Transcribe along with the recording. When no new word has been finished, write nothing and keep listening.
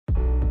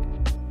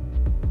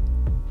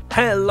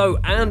Hello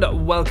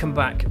and welcome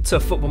back to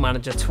Football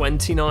Manager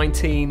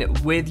 2019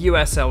 with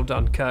USL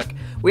Dunkerque.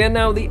 We are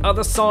now the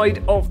other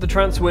side of the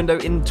transfer window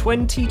in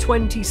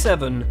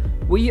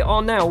 2027. We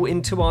are now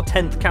into our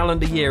 10th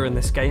calendar year in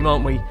this game,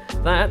 aren't we?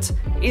 That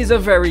is a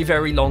very,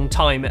 very long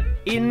time.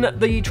 In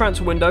the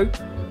transfer window,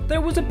 there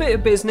was a bit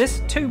of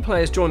business. 2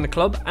 players joined the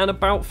club and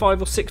about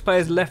 5 or 6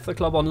 players left the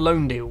club on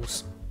loan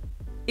deals.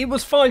 It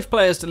was 5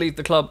 players to leave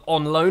the club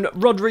on loan.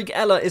 Rodrigue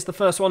Ella is the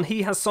first one.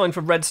 He has signed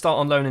for Red Star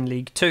on loan in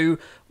League 2.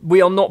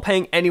 We are not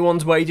paying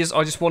anyone's wages.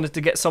 I just wanted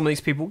to get some of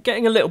these people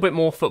getting a little bit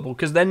more football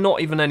because they're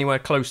not even anywhere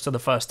close to the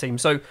first team.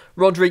 So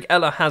Rodrigue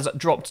Ella has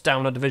dropped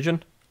down a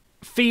division.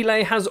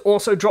 File has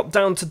also dropped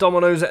down to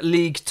Domino's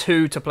League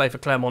 2 to play for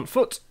Clermont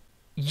Foot.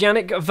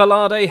 Yannick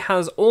Velarde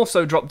has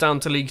also dropped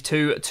down to League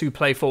 2 to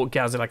play for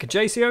Gazélec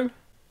Ajaccio.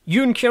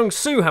 Yoon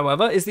Kyung-soo,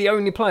 however, is the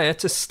only player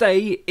to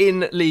stay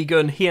in Ligue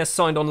 1. He has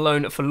signed on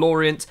loan for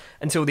Lorient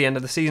until the end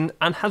of the season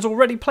and has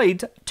already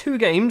played 2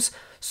 games,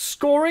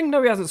 scoring.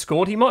 No, he hasn't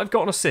scored. He might have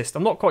got an assist.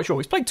 I'm not quite sure.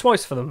 He's played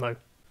twice for them, though.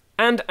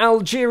 And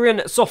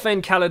Algerian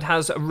Sofiane Khaled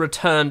has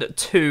returned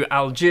to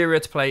Algeria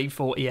to play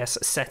for ES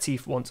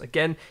Sétif once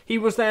again. He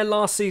was there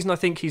last season. I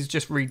think he's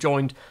just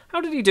rejoined.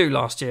 How did he do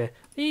last year?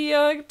 He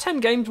 10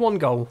 games, 1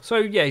 goal. So,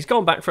 yeah, he's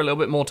gone back for a little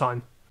bit more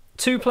time.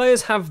 2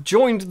 players have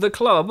joined the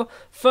club.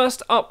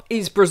 First up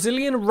is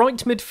Brazilian right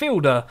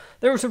midfielder.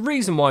 There is a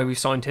reason why we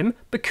signed him,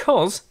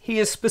 because he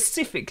is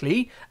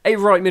specifically a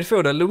right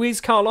midfielder.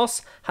 Luis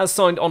Carlos has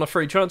signed on a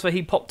free transfer.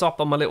 He popped up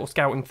on my little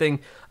scouting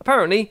thing.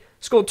 Apparently,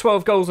 scored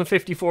 12 goals and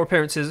 54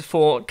 appearances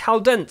for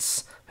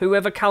Caldense.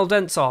 Whoever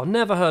Caldense are,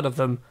 never heard of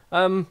them.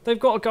 They've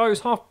got a guy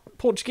who's half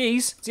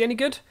Portuguese. Is he any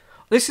good?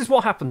 This is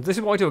what happens. This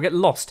is what I do. I get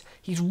lost.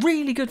 He's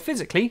really good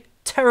physically,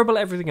 terrible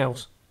at everything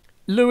else.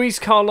 Luis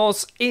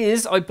Carlos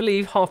is, I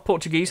believe, half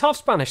Portuguese, half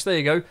Spanish. There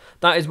you go.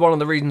 That is one of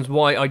the reasons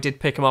why I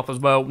did pick him up as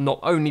well. Not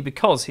only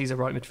because he's a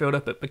right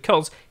midfielder, but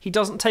because he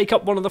doesn't take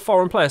up one of the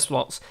foreign player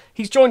slots.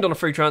 He's joined on a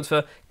free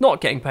transfer,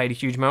 not getting paid a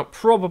huge amount.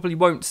 Probably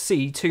won't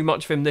see too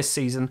much of him this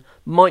season.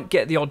 Might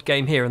get the odd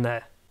game here and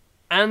there.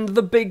 And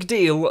the big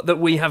deal that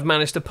we have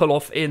managed to pull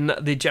off in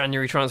the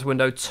January transfer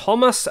window,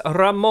 Thomas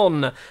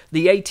Ramon,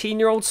 the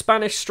 18-year-old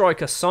Spanish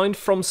striker signed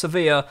from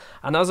Sevilla,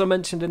 and as I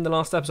mentioned in the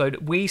last episode,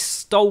 we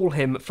stole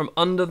him from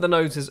under the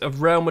noses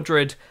of Real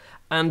Madrid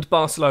and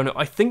Barcelona.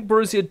 I think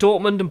Borussia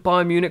Dortmund and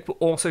Bayern Munich were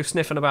also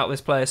sniffing about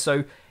this player,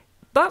 so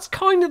that's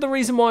kind of the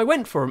reason why I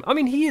went for him. I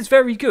mean, he is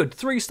very good.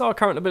 3-star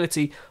current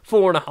ability,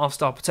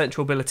 4.5-star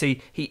potential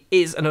ability. He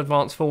is an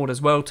advanced forward as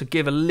well to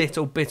give a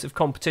little bit of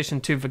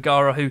competition to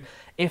Vergara, who,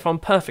 if I'm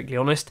perfectly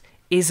honest,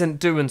 isn't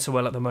doing so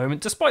well at the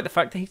moment, despite the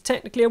fact that he's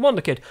technically a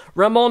wonder kid.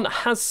 Ramon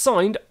has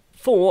signed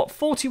for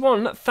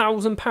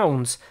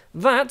 £41,000.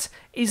 That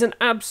is an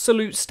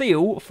absolute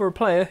steal for a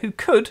player who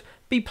could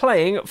be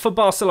playing for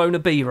Barcelona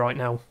B right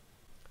now.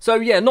 So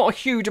yeah, not a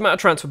huge amount of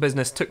transfer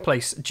business took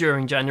place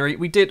during January.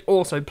 We did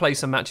also play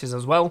some matches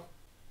as well.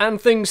 And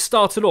things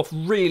started off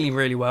really,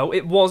 really well.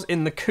 It was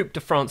in the Coupe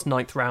de France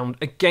 9th round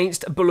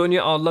against Bologna,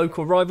 our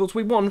local rivals.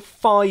 We won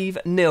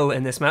 5-0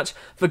 in this match.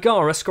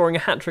 Vergara scoring a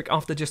hat-trick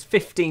after just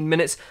 15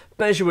 minutes.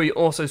 Bejaoui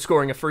also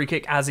scoring a free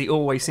kick, as he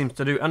always seems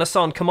to do. And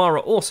Hassan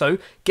Kamara also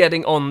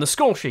getting on the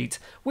score sheet.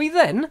 We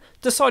then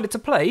decided to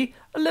play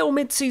a little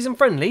mid-season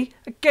friendly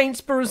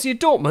against Borussia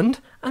Dortmund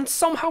and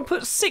somehow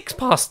put 6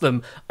 past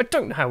them. I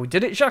don't know how we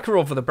did it.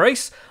 Zakharov with a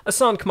brace,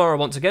 Hassan Kamara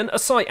once again,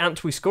 Asai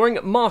Antwi scoring,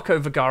 Marco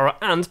Vergara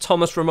and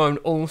Thomas Ramon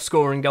all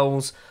scoring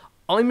goals.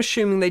 I'm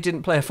assuming they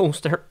didn't play a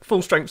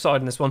full-strength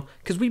side in this one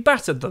because we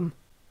battered them.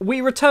 We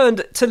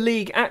returned to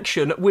league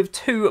action with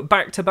 2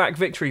 back-to-back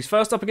victories.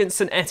 First up against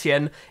St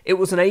Etienne, it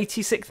was an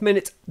 86th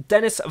minute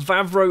Denis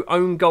Vavro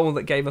own goal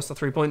that gave us the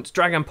 3 points.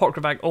 Dragan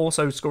Pokravac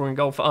also scoring a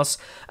goal for us.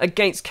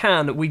 Against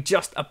Cannes, we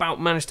just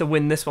about managed to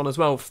win this one as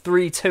well,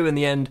 3-2 in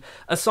the end.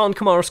 Hassan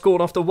Kamara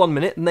scored after 1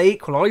 minute and they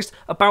equalised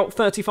about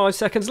 35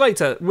 seconds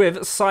later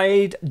with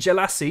Saeed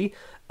Jelassi,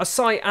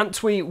 Asai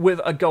Antwi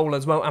with a goal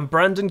as well, and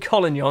Brandon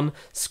Collignon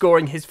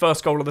scoring his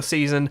first goal of the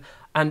season.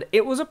 And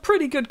it was a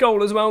pretty good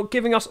goal as well,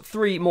 giving us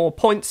 3 more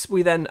points.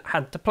 We then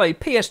had to play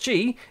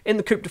PSG in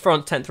the Coupe de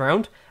France 10th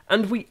round,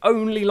 and we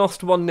only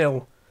lost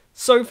 1-0.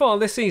 So far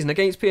this season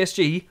against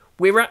PSG,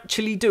 we're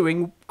actually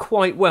doing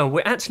quite well.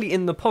 We're actually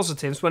in the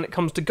positives when it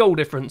comes to goal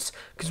difference,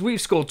 because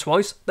we've scored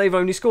twice, they've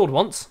only scored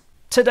once.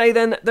 Today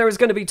then, there is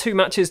going to be 2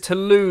 matches,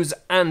 Toulouse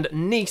and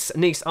Nice.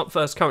 Nice up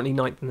first, currently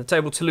 9th in the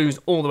table. Toulouse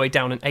all the way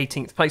down in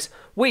 18th place.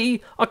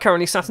 We are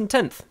currently sat in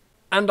 10th.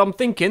 And I'm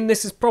thinking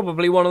this is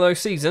probably one of those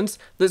seasons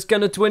that's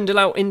going to dwindle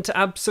out into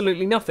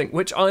absolutely nothing,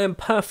 which I am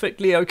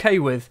perfectly okay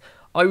with.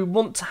 I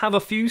want to have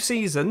a few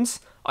seasons,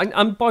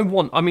 and by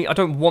want, I mean I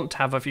don't want to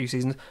have a few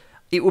seasons.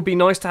 It would be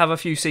nice to have a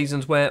few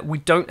seasons where we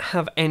don't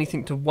have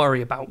anything to worry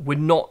about. We're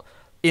not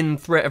in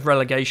threat of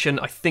relegation.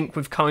 I think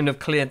we've kind of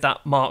cleared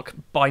that mark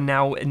by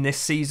now in this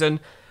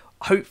season.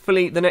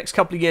 Hopefully the next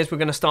couple of years we're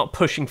going to start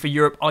pushing for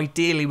Europe.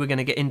 Ideally we're going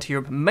to get into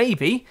Europe.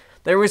 Maybe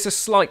there is a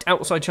slight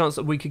outside chance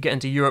that we could get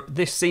into Europe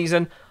this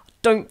season. I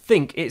don't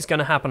think it's going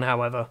to happen,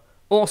 however.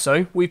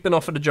 Also, we've been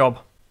offered a job.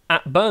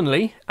 at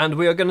Burnley, and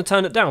we are going to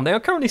turn it down. They are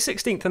currently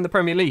 16th in the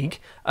Premier League.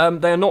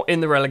 They are not in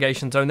the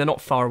relegation zone. They're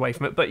not far away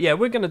from it. But yeah,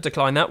 we're going to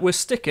decline that. We're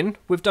sticking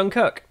with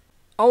Dunkirque.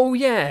 Oh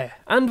yeah,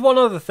 and one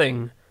other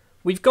thing.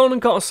 We've gone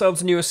and got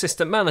ourselves a new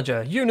assistant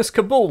manager, Yunus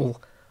Kabul.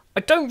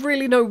 I don't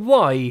really know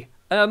why.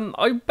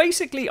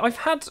 I've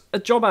had a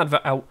job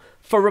advert out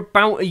for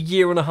about a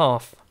year and a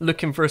half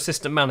looking for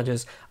assistant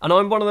managers, and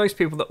I'm one of those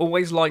people that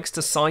always likes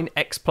to sign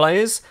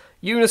ex-players.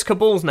 Yunus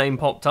Kabul's name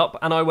popped up,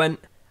 and I went,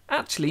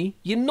 actually,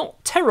 you're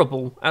not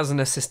terrible as an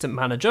assistant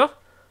manager,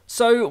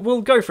 so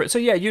we'll go for it. So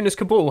yeah, Yunus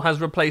Kabul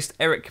has replaced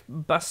Eric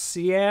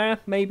Bassier,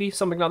 maybe,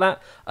 something like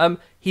that.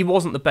 He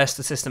wasn't the best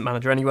assistant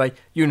manager anyway.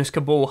 Yunus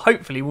Kabul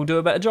hopefully will do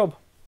a better job.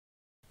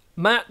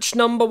 Match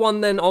number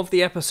 1 then of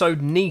the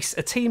episode, Nice,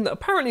 a team that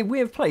apparently we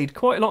have played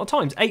quite a lot of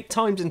times. 8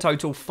 times in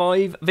total,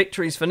 5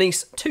 victories for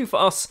Nice, 2 for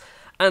us,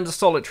 and a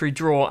solitary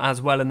draw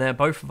as well, and they're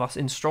both of us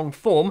in strong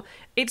form.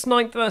 It's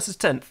 9th versus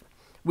 10th.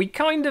 We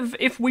kind of,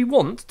 if we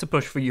want to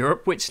push for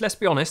Europe, which, let's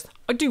be honest,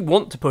 I do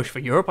want to push for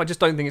Europe, I just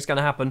don't think it's going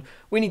to happen.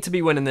 We need to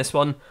be winning this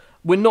one.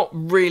 We're not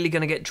really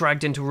going to get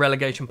dragged into a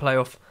relegation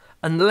playoff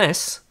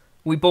unless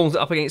we balls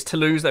it up against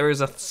Toulouse. There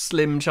is a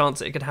slim chance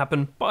that it could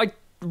happen, but I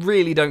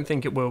really don't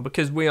think it will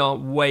because we are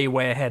way,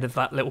 way ahead of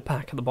that little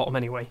pack at the bottom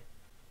anyway.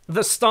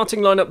 The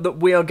starting lineup that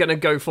we are going to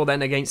go for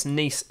then against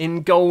Nice.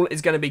 In goal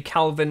is going to be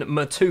Calvin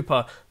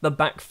Matupa. The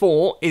back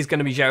 4 is going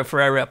to be João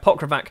Ferreira,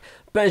 Pokravac,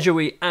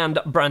 Bejaoui and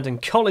Brandon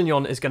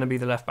Collignon is going to be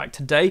the left back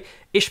today.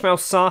 Ismail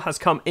Sarr has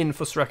come in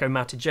for Sreko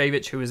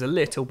Matijevic, who is a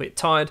little bit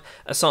tired.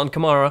 Asan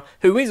Kamara,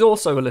 who is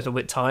also a little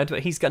bit tired,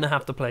 but he's going to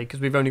have to play because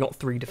we've only got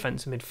 3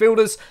 defensive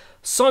midfielders.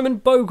 Simon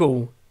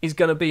Bogle is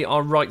going to be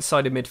our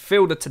right-sided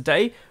midfielder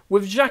today,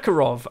 with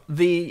Zakharov,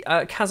 the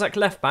Kazakh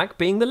left-back,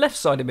 being the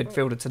left-sided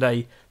midfielder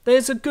today.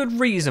 There's a good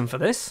reason for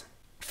this.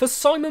 For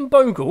Simon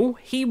Bogle,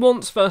 he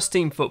wants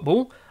first-team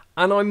football,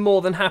 and I'm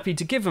more than happy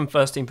to give him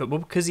first-team football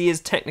because he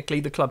is technically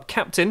the club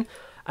captain.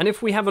 And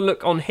if we have a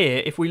look on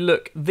here,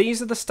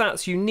 these are the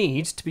stats you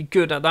need to be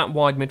good at that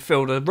wide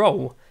midfielder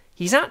role.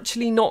 He's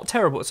actually not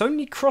terrible. It's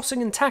only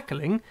crossing and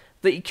tackling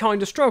that he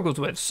kind of struggles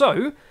with.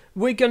 So,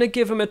 we're going to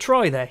give him a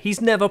try there.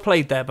 He's never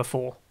played there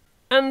before.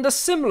 And a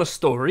similar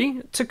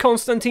story to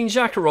Konstantin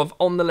Zakharov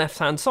on the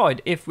left-hand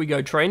side. If we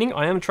go training,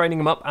 I am training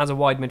him up as a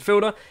wide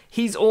midfielder.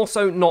 He's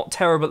also not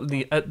terrible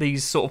at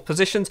these sort of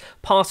positions.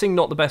 Passing,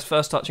 not the best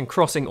first touch, and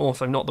crossing,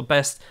 also not the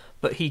best,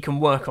 but he can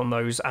work on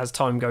those as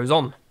time goes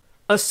on.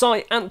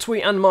 Asai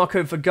Antwi and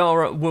Marco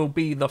Vergara will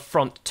be the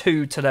front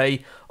 2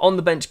 today. On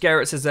the bench,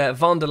 Gerrits is there,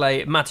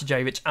 Vanderlei,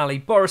 Matijevic, Ali,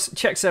 Boris,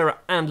 Chexera,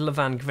 and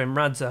Levan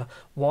Gvimradze.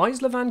 Why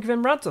is Levan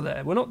Gvimradze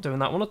there? We're not doing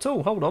that one at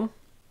all. Hold on.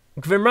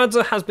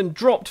 Gvimradze has been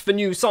dropped for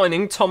new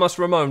signing Thomas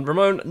Ramon.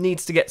 Ramon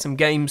needs to get some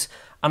games,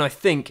 and I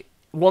think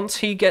once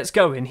he gets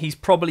going, he's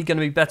probably going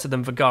to be better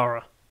than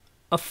Vergara.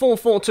 A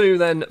 4-4-2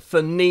 then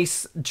for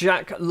Nice.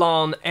 Jack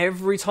Larn,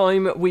 every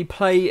time we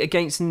play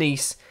against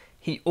Nice,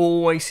 he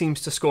always seems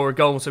to score a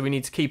goal, so we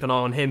need to keep an eye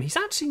on him. He's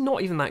actually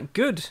not even that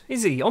good,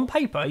 is he? On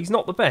paper, he's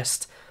not the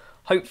best.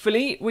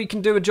 Hopefully, we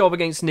can do a job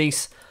against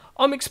Nice.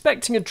 I'm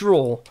expecting a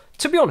draw.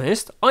 To be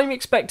honest, I'm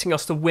expecting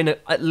us to win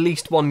at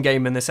least one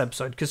game in this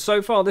episode, because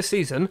so far this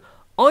season,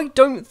 I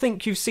don't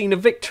think you've seen a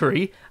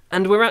victory,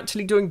 and we're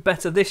actually doing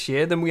better this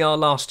year than we are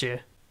last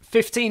year.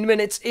 15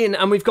 minutes in,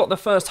 and we've got the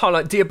first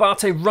highlight.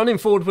 Diabate running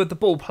forward with the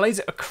ball, plays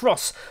it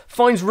across,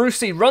 finds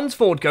Rusi, runs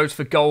forward, goes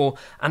for goal,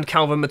 and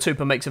Calvin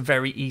Matupa makes a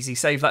very easy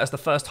save. That is the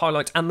first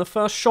highlight, and the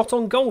first shot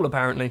on goal,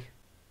 apparently.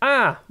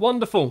 Ah,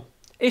 wonderful.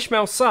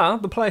 Ismail Sarr,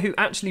 the player who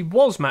actually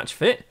was match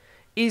fit,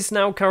 is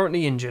now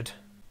currently injured.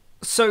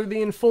 So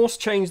the enforced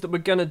change that we're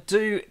going to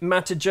do,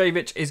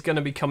 Matijevic is going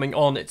to be coming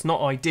on. It's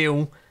not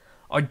ideal.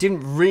 I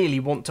didn't really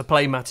want to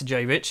play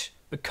Matijevic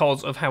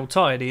because of how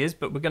tired he is,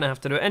 but we're going to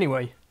have to do it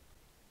anyway.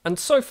 And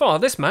so far,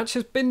 this match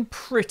has been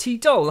pretty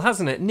dull,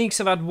 hasn't it? Nice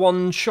have had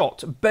one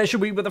shot.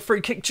 Bejaoui with a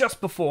free kick just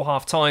before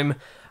half-time,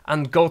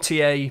 and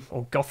Gauthier,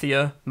 or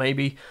Gauthier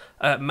maybe,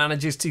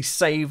 manages to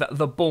save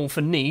the ball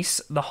for Nice.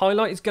 The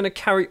highlight is going to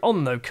carry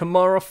on though.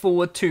 Kamara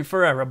forward to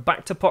Ferreira,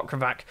 back to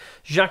Pokravac.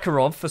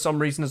 Zakharov, for some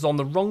reason, is on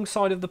the wrong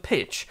side of the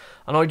pitch,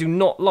 and I do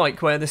not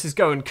like where this is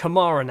going.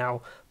 Kamara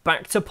now,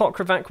 back to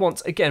Pokravac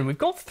once again. We've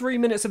got 3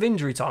 minutes of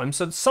injury time,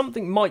 so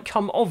something might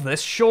come of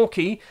this.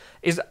 Shorkey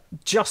is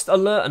just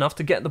alert enough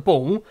to get the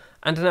ball,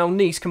 and now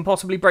Nice can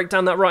possibly break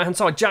down that right-hand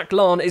side. Jack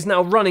Larn is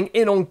now running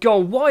in on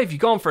goal. Why have you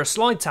gone for a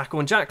slide tackle?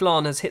 And Jack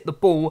Larn has hit the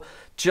ball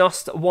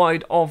just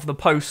wide of the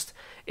post.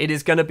 It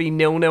is going to be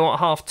 0-0 at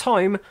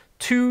half-time.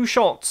 2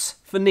 shots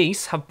for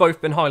Nice have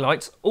both been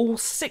highlights. All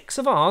 6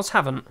 of ours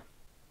haven't.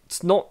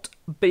 It's not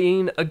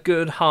been a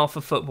good half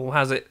of football,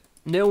 has it?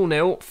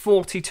 0-0,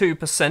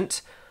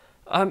 42%.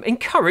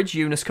 Encourage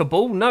Yunus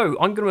Kabul? No,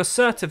 I'm going to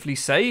assertively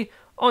say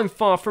I'm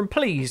far from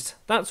pleased.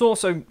 That's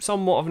also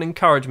somewhat of an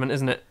encouragement,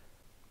 isn't it?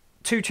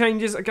 2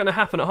 changes are going to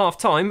happen at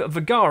half-time.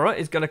 Vergara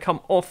is going to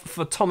come off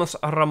for Thomas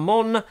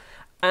Ramon,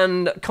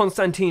 and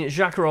Konstantin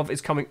Zakharov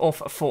is coming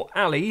off for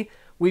Ali.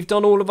 We've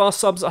done all of our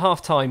subs at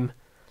half-time.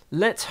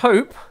 Let's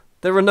hope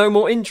there are no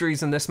more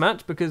injuries in this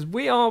match, because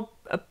we are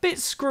a bit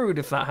screwed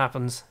if that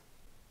happens.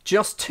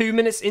 Just 2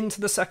 minutes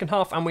into the second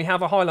half, and we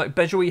have a highlight.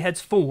 Bejaoui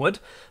heads forward,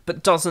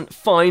 but doesn't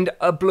find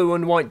a blue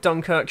and white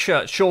Dunkerque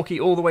shirt.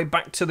 Shorkey all the way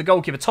back to the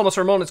goalkeeper. Thomas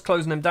Ramon is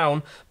closing him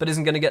down, but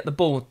isn't going to get the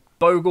ball.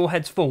 Bogle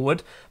heads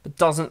forward, but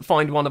doesn't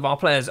find one of our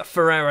players.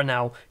 Ferreira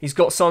now. He's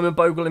got Simon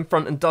Bogle in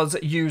front and does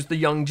use the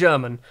young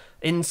German.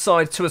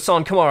 Inside to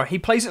Hassan Kamara. He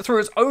plays it through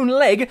his own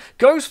leg,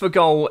 goes for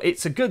goal.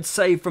 It's a good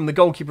save from the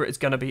goalkeeper. It's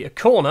going to be a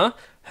corner.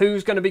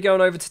 Who's going to be going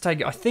over to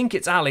take it? I think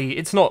it's Ali.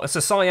 It's not. It's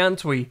Asai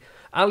Antwi.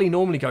 Ali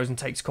normally goes and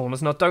takes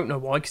corners, and I don't know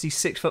why, because he's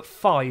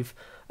 6'5".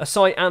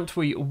 Asai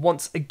Antwi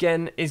once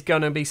again is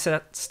going to be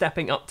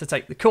stepping up to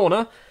take the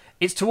corner.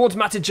 It's towards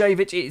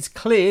Matijevic. It is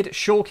cleared.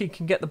 Shorkey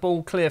can get the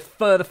ball clear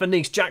further for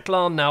Nice. Jack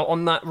Larn now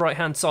on that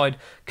right-hand side.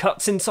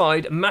 Cuts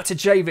inside.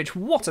 Matijevic,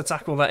 what a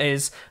tackle that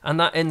is. And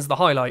that ends the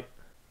highlight.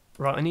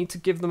 Right, I need to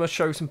give them a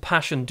show some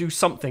passion. Do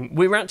something.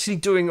 We're actually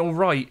doing all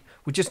right.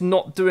 We're just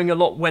not doing a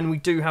lot when we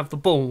do have the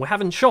ball. We're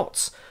having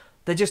shots.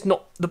 They're just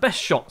not the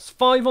best shots.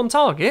 5 on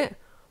target.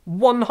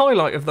 1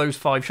 highlight of those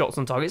 5 shots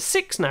on target.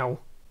 6 now.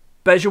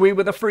 Bejaoui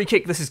with a free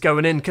kick. This is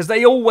going in because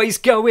they always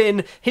go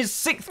in. His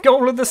 6th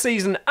goal of the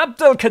season.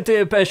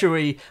 Abdulkader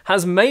Bejaoui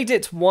has made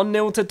it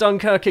 1-0 to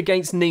Dunkerque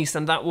against Nice,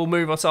 and that will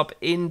move us up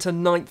into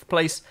 9th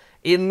place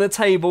in the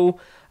table.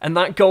 And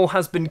that goal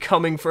has been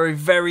coming for a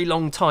very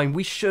long time.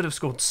 We should have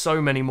scored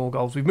so many more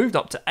goals. We've moved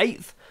up to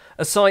 8th.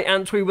 Asai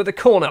Antwi with a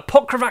corner.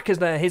 Pokravac is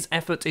there. His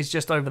effort is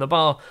just over the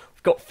bar.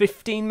 We've got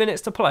 15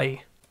 minutes to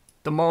play.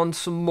 Demand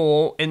some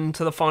more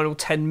into the final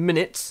 10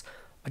 minutes.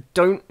 I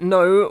don't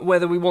know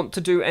whether we want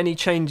to do any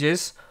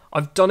changes.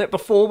 I've done it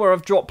before where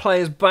I've dropped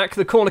players back.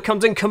 The corner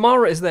comes in.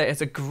 Kamara is there.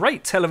 It's a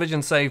great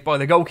television save by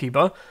the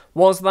goalkeeper.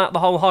 Was that the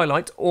whole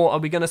highlight, or are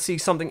we going to see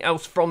something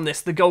else from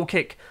this? The goal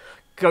kick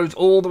goes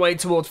all the way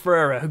towards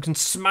Ferreira, who can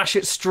smash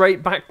it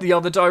straight back the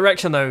other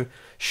direction though.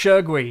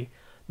 Shergui,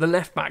 the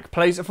left back,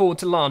 plays it forward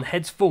to Lan,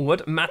 heads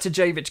forward.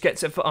 Matijevic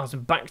gets it for us.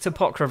 Back to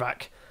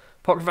Pokravac.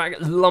 Pokravac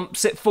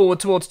lumps it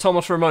forward towards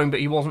Thomas Ramon, but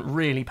he wasn't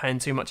really paying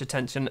too much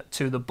attention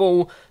to the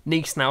ball.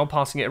 Nice now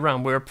passing it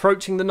around. We're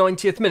approaching the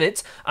 90th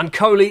minute, and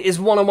Coley is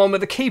one-on-one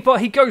with the keeper.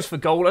 He goes for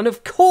goal, and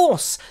of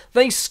course,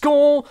 they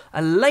score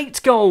a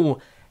late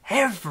goal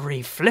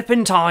every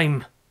flipping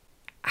time.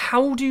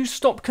 How do you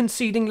stop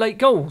conceding late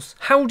goals?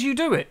 How do you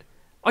do it?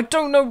 I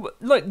don't know,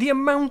 like, the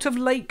amount of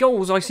late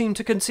goals I seem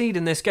to concede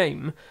in this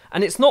game,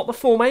 and it's not the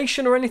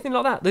formation or anything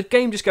like that. The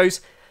game just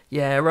goes,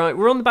 yeah, right,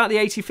 we're on about the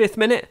 85th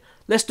minute.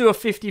 Let's do a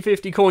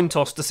 50-50 coin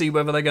toss to see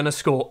whether they're going to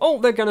score. Oh,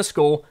 they're going to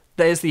score.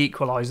 There's the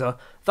equaliser.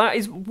 That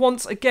is,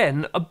 once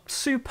again, a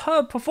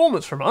superb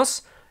performance from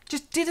us.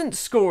 Just didn't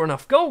score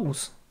enough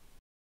goals.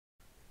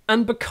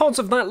 And because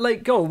of that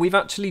late goal, we've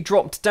actually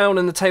dropped down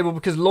in the table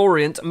because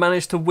Lorient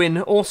managed to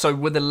win also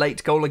with a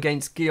late goal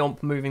against Guillaume,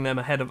 moving them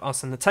ahead of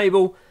us in the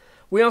table.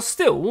 We are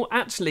still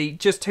actually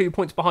just 2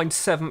 points behind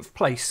 7th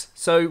place.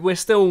 So we're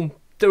still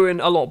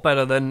doing a lot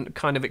better than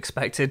kind of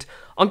expected.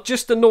 I'm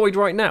just annoyed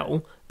right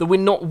now that we're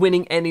not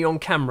winning any on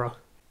camera.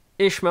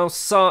 Ismail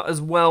Sarr as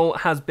well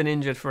has been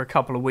injured for a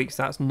couple of weeks.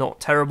 That's not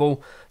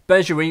terrible.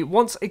 Bejaoui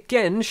once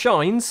again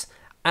shines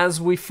as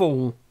we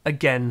fall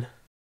again.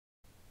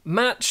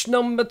 Match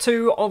number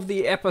 2 of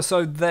the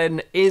episode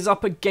then is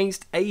up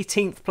against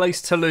 18th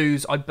place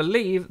Toulouse. I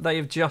believe they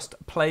have just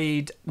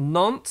played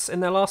Nantes in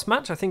their last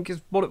match, I think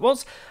is what it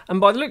was. And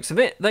by the looks of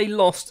it, they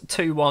lost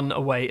 2-1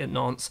 away at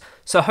Nantes.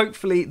 So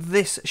hopefully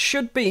this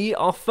should be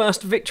our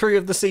first victory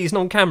of the season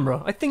on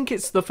camera. I think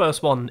it's the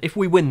first one, if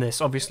we win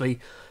this, obviously.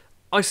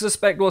 I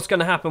suspect what's going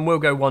to happen, we'll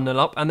go 1-0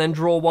 up and then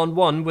draw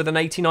 1-1 with an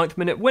 89th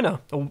minute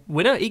winner. Or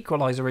winner,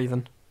 equaliser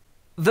even.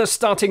 The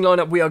starting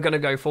lineup we are going to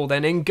go for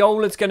then. In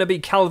goal, it's going to be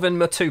Calvin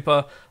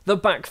Matupa. The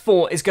back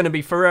 4 is going to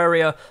be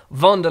Ferreira,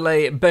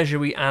 Vanderlei,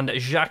 Bejaoui and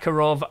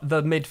Zakharov.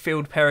 The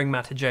midfield pairing,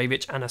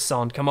 Matijevic and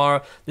Hassan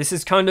Kamara. This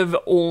is kind of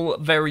all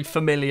very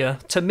familiar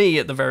to me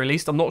at the very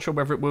least. I'm not sure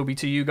whether it will be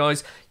to you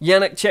guys.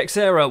 Yannick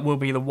Teixeira will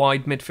be the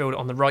wide midfield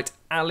on the right.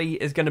 Ali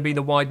is going to be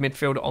the wide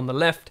midfield on the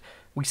left.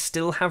 We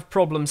still have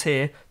problems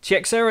here.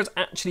 Teixeira is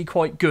actually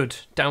quite good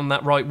down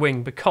that right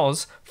wing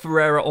because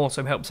Ferreira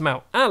also helps him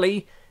out.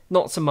 Ali,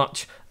 not so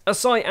much.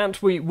 Asai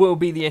Antwi will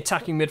be the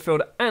attacking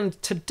midfielder,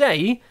 and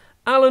today,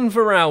 Alan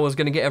Varau is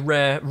going to get a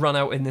rare run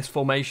out in this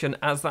formation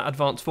as that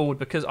advance forward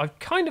because I've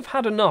kind of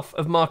had enough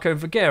of Marco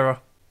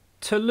Vergara.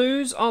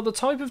 Toulouse are the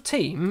type of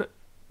team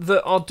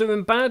that are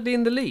doing badly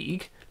in the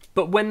league,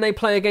 but when they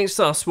play against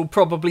us will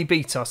probably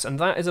beat us, and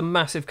that is a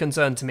massive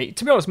concern to me.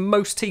 To be honest,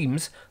 most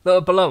teams that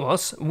are below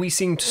us, we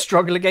seem to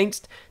struggle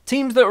against.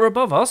 Teams that are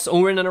above us,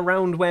 or in and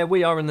around where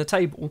we are in the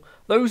table,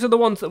 those are the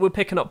ones that we're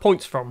picking up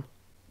points from.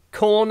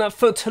 Corner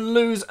for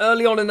Toulouse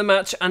early on in the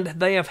match, and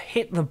they have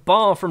hit the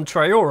bar from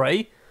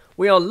Traore.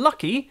 We are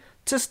lucky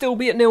to still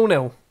be at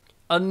 0-0.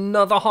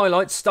 another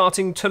highlight,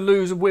 starting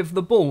Toulouse with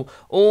the ball.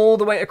 All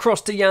the way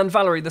across to Jan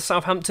Valery, the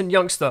Southampton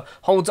youngster.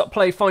 Holds up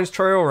play, finds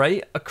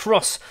Traoré.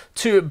 Across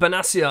to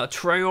Benassia.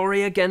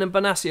 Traoré again and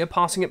Benassia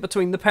passing it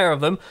between the pair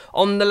of them.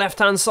 On the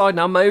left-hand side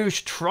now,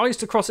 Mauch tries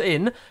to cross it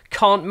in.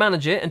 Can't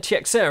manage it, and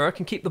Teixeira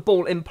can keep the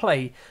ball in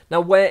play.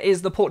 Now, where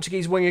is the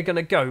Portuguese winger going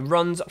to go?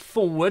 Runs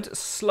forward,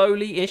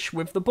 slowly-ish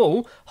with the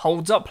ball.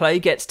 Holds up play,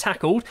 gets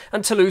tackled.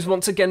 And Toulouse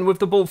once again with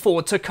the ball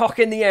forward to Koch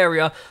in the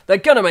area. They're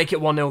going to make it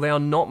 1-0. They are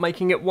not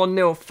making it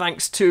 1-0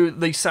 thanks to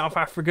the South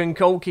African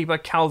goalkeeper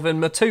Calvin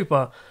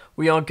Matupa.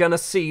 We are going to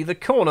see the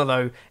corner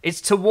though.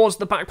 It's towards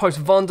the back post.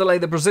 Vanderlei,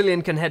 the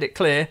Brazilian, can head it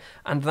clear,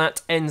 and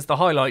that ends the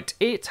highlight.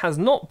 It has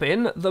not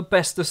been the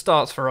best of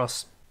starts for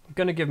us. I'm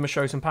going to give him a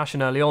show some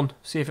passion early on,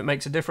 see if it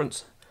makes a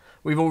difference.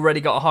 We've already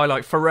got a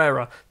highlight.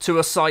 Ferreira to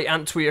Asai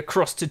Antwi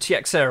across to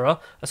Teixeira.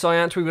 Asai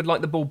Antwi would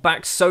like the ball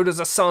back. So does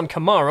Hassan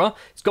Kamara.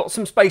 He's got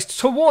some space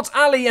towards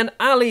Ali, and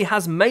Ali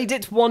has made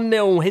it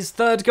 1-0. His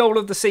third goal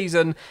of the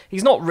season.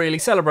 He's not really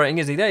celebrating,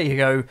 is he? There you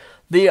go.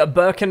 The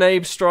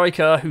Burkinabe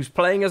striker, who's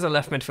playing as a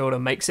left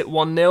midfielder, makes it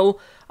 1-0.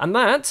 And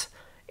that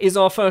is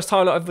our first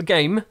highlight of the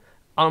game.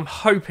 I'm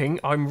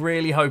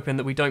really hoping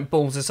that we don't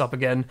balls this up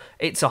again.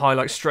 It's a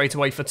highlight straight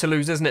away for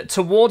Toulouse, isn't it?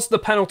 Towards the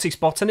penalty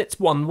spot, and it's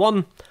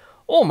 1-1.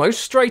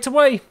 Almost straight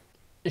away.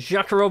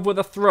 Zakharov with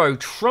a throw.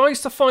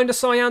 Tries to find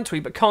Asai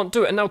Antwi, but can't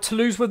do it. And now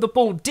Toulouse with the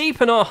ball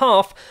deep in our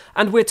half,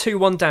 and we're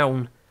 2-1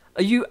 down.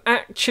 Are you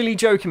actually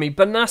joking me?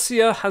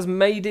 Benassia has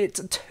made it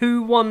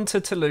 2-1 to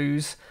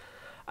Toulouse,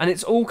 and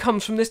it's all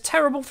comes from this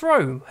terrible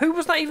throw. Who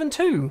was that even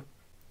to?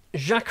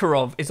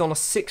 Zakharov is on a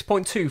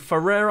 6.2.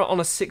 Ferreira on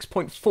a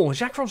 6.4.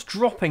 Zakharov's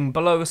dropping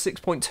below a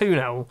 6.2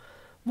 now.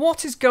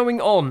 What is going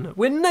on?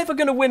 We're never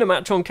going to win a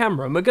match on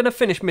camera, and we're going to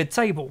finish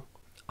mid-table.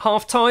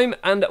 Half-time,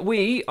 and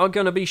we are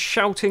going to be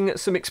shouting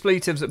some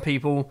expletives at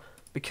people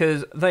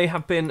because they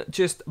have been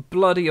just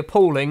bloody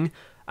appalling.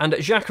 And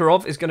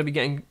Zakharov is going to be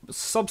getting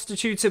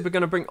substituted. We're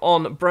going to bring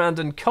on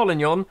Brandon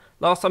Collignon.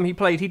 Last time he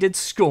played, he did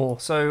score.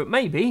 So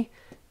maybe,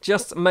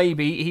 just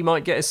maybe, he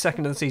might get his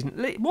second of the season.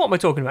 What am I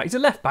talking about? He's a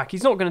left-back.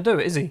 He's not going to do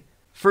it, is he?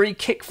 Free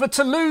kick for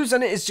Toulouse,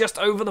 and it is just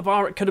over the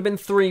bar. It could have been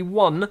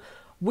 3-1.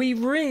 We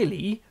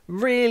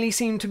really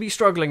seem to be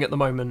struggling at the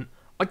moment.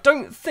 I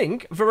don't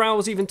think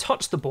Varal's even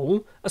touched the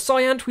ball.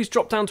 Asai Antwi's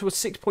dropped down to a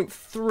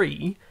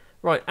 6.3.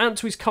 Right,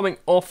 Antwi's coming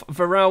off.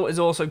 Varal is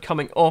also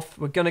coming off.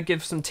 We're going to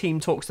give some team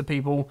talks to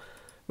people.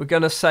 We're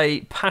going to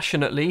say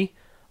passionately,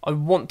 I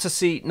want to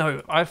see...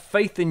 No, I have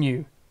faith in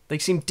you. They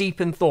seem deep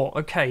in thought.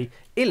 Okay,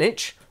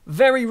 Ilic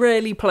very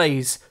rarely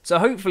plays. So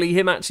hopefully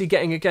him actually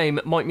getting a game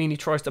might mean he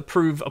tries to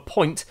prove a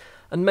point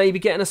and maybe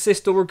get an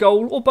assist or a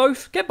goal or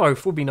both. Get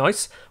both would be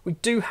nice. We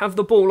do have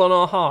the ball on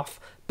our half.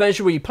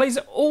 Bejaoui plays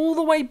it all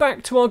the way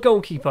back to our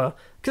goalkeeper,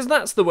 because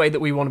that's the way that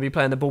we want to be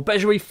playing the ball.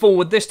 Bejaoui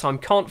forward this time,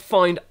 can't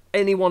find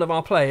any one of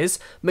our players.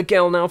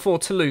 Miguel now for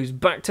Toulouse,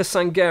 back to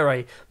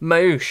Sangare,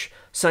 Mauch.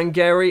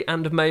 Sangare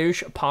and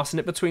Mauch passing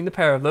it between the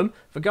pair of them.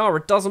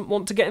 Vergara doesn't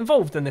want to get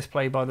involved in this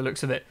play by the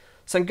looks of it.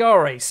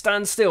 Sangare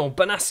stands still,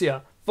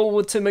 Benassia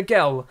forward to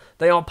Miguel.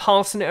 They are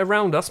passing it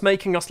around us,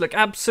 making us look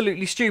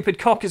absolutely stupid.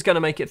 Koch is going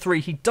to make it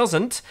 3, he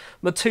doesn't.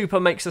 Matupa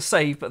makes a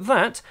save, but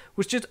that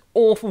was just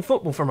awful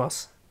football from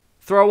us.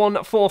 Throw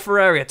on for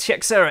Ferreira.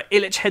 Teixeira.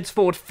 Ilic heads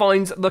forward,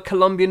 finds the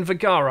Colombian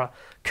Vergara.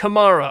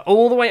 Kamara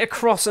all the way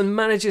across and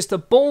manages to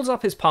balls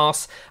up his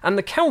pass. And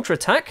the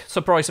counter-attack,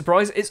 surprise,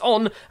 surprise, is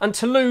on. And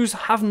Toulouse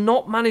have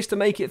not managed to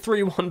make it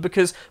 3-1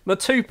 because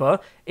Matupa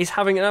is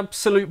having an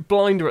absolute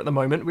blinder at the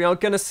moment. We are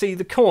going to see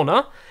the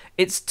corner.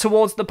 It's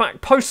towards the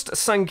back post.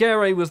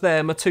 Sangare was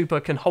there.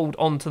 Matupa can hold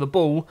on to the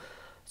ball.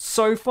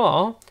 So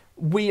far,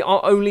 we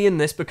are only in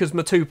this because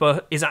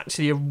Matupa is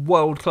actually a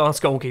world-class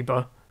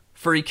goalkeeper.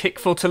 Free kick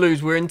for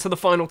Toulouse. We're into the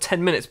final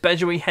 10 minutes.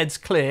 Bejaoui heads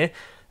clear.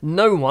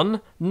 No one,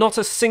 not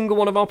a single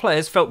one of our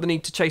players, felt the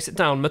need to chase it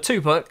down.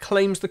 Matupa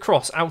claims the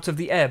cross out of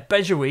the air.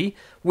 Bejaoui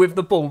with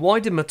the ball. Why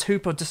did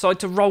Matupa decide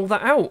to roll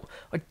that out?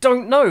 I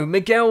don't know.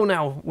 Miguel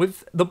now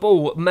with the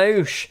ball.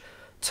 Mauch.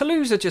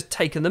 Toulouse are just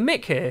taking the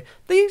mick here.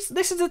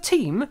 This is a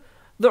team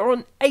that are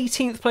on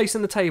 18th place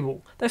in the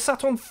table. They're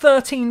sat on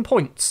 13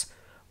 points.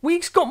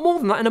 We've got more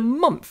than that in a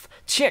month.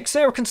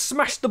 Teixeira can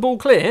smash the ball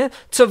clear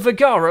to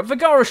Vergara.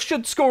 Vergara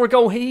should score a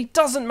goal here. He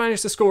doesn't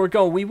manage to score a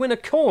goal. We win a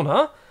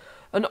corner.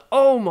 And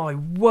oh my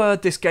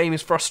word, this game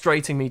is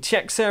frustrating me.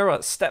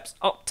 Teixeira steps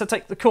up to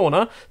take the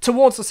corner.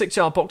 Towards the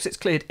 6-yard box, it's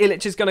cleared.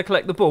 Ilic is going to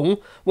collect the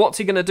ball. What's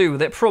he going to do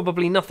with it?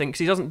 Probably nothing, because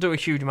he doesn't do a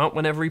huge amount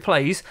whenever he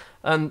plays.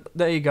 And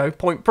there you go,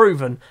 point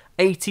proven.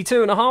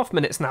 82.5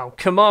 minutes now.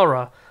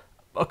 Kamara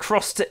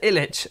across to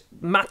Ilic.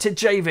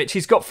 Matijevic,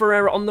 he's got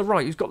Ferreira on the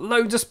right, he's got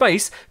loads of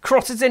space,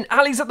 crosses in,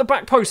 Ali's at the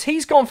back post,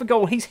 he's gone for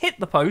goal, he's hit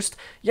the post,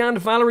 Jan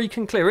Valery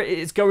can clear it, it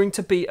is going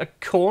to be a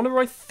corner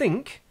I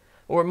think,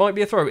 or it might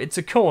be a throw, it's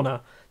a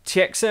corner.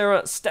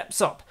 Teixeira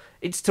steps up,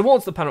 it's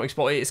towards the penalty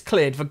spot, it is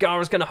cleared,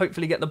 Vergara's going to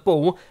hopefully get the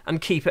ball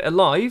and keep it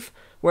alive.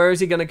 Where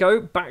is he going to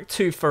go? Back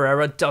to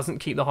Ferreira, doesn't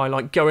keep the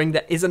highlight going,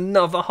 there is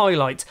another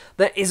highlight,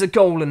 there is a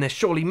goal in this,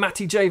 surely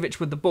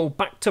Matijevic with the ball,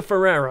 back to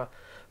Ferreira.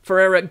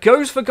 Ferreira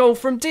goes for goal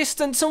from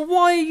distance, and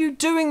why are you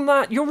doing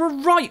that? You're a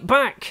right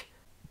back.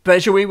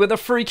 Bejaoui with a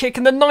free kick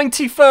in the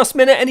 91st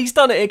minute, and he's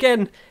done it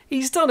again.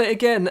 He's done it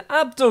again.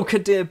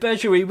 Abdulkader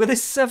Bejaoui with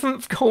his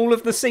 7th goal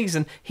of the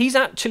season. He's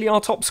actually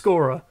our top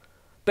scorer.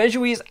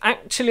 Bejaoui is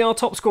actually our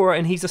top scorer,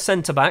 and he's a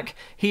centre-back.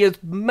 He has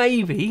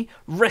maybe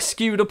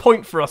rescued a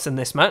point for us in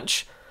this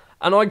match,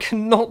 and I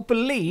cannot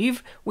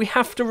believe we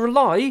have to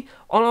rely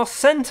on our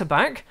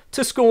centre-back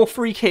to score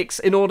free kicks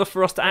in order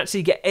for us to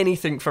actually get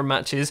anything from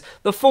matches.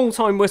 The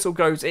full-time whistle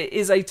goes. It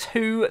is a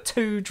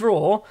 2-2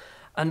 draw.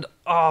 And,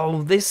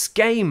 oh, this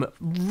game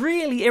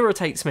really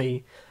irritates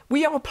me.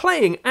 We are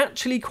playing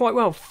actually quite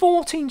well.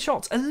 14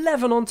 shots,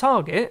 11 on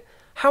target.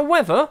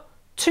 However,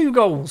 2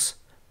 goals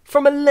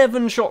from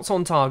 11 shots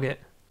on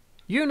target.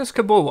 Yunus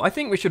Kabul, I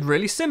think we should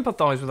really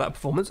sympathise with that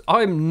performance.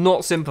 I'm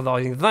not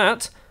sympathising.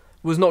 That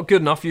was not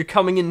good enough. You're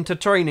coming into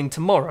training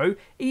tomorrow,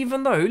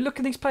 even though, look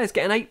at these players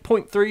getting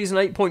 8.3s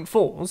and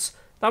 8.4s.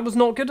 That was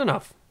not good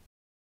enough.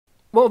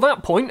 Well,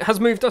 that point has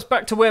moved us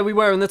back to where we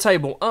were in the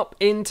table, up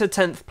into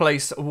 10th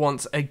place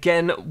once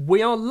again.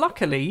 We are,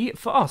 luckily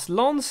for us,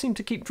 Lens seem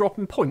to keep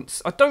dropping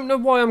points. I don't know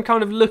why I'm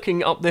kind of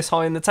looking up this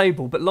high in the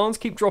table, but Lens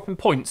keep dropping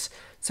points.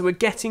 So we're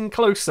getting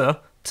closer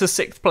to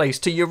 6th place,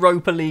 to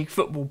Europa League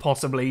football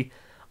possibly.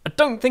 I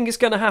don't think it's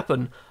going to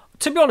happen.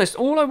 To be honest,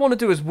 all I want to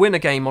do is win a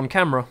game on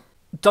camera.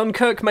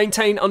 Dunkerque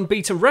maintain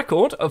unbeaten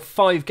record of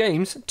 5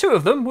 games. 2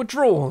 of them were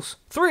draws.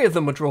 3 of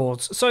them were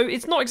draws. So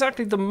it's not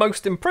exactly the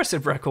most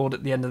impressive record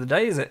at the end of the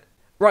day, is it?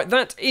 Right,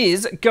 that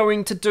is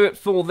going to do it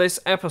for this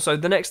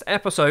episode. The next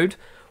episode,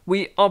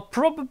 we are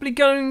probably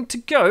going to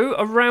go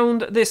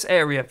around this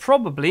area.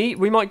 Probably,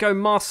 we might go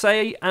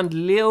Marseille and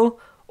Lille,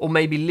 or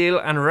maybe Lille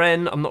and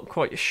Rennes. I'm not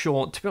quite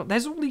sure. To be honest,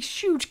 there's all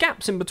these huge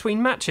gaps in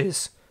between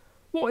matches.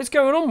 What is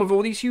going on with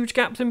all these huge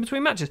gaps in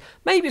between matches?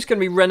 Maybe it's going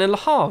to be Rennes and Le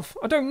Havre.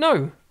 I don't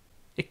know.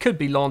 It could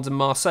be Lens and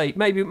Marseille.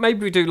 Maybe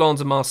we do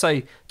Lens and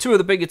Marseille. 2 of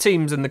the bigger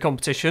teams in the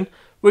competition.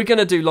 We're going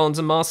to do Lens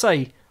and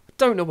Marseille. I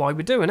don't know why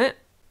we're doing it.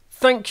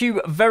 Thank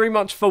you very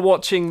much for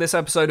watching this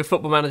episode of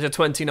Football Manager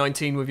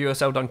 2019 with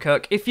USL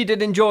Dunkerque. If you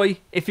did enjoy,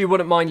 if you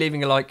wouldn't mind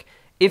leaving a like,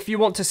 if you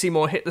want to see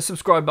more, hit the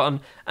subscribe button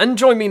and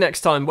join me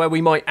next time where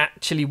we might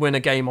actually win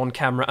a game on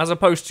camera as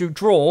opposed to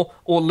draw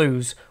or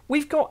lose.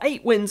 We've got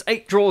 8 wins,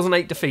 8 draws and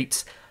 8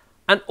 defeats.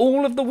 And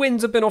all of the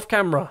wins have been off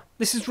camera.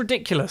 This is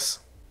ridiculous.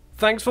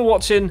 Thanks for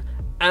watching,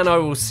 and I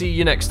will see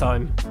you next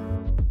time.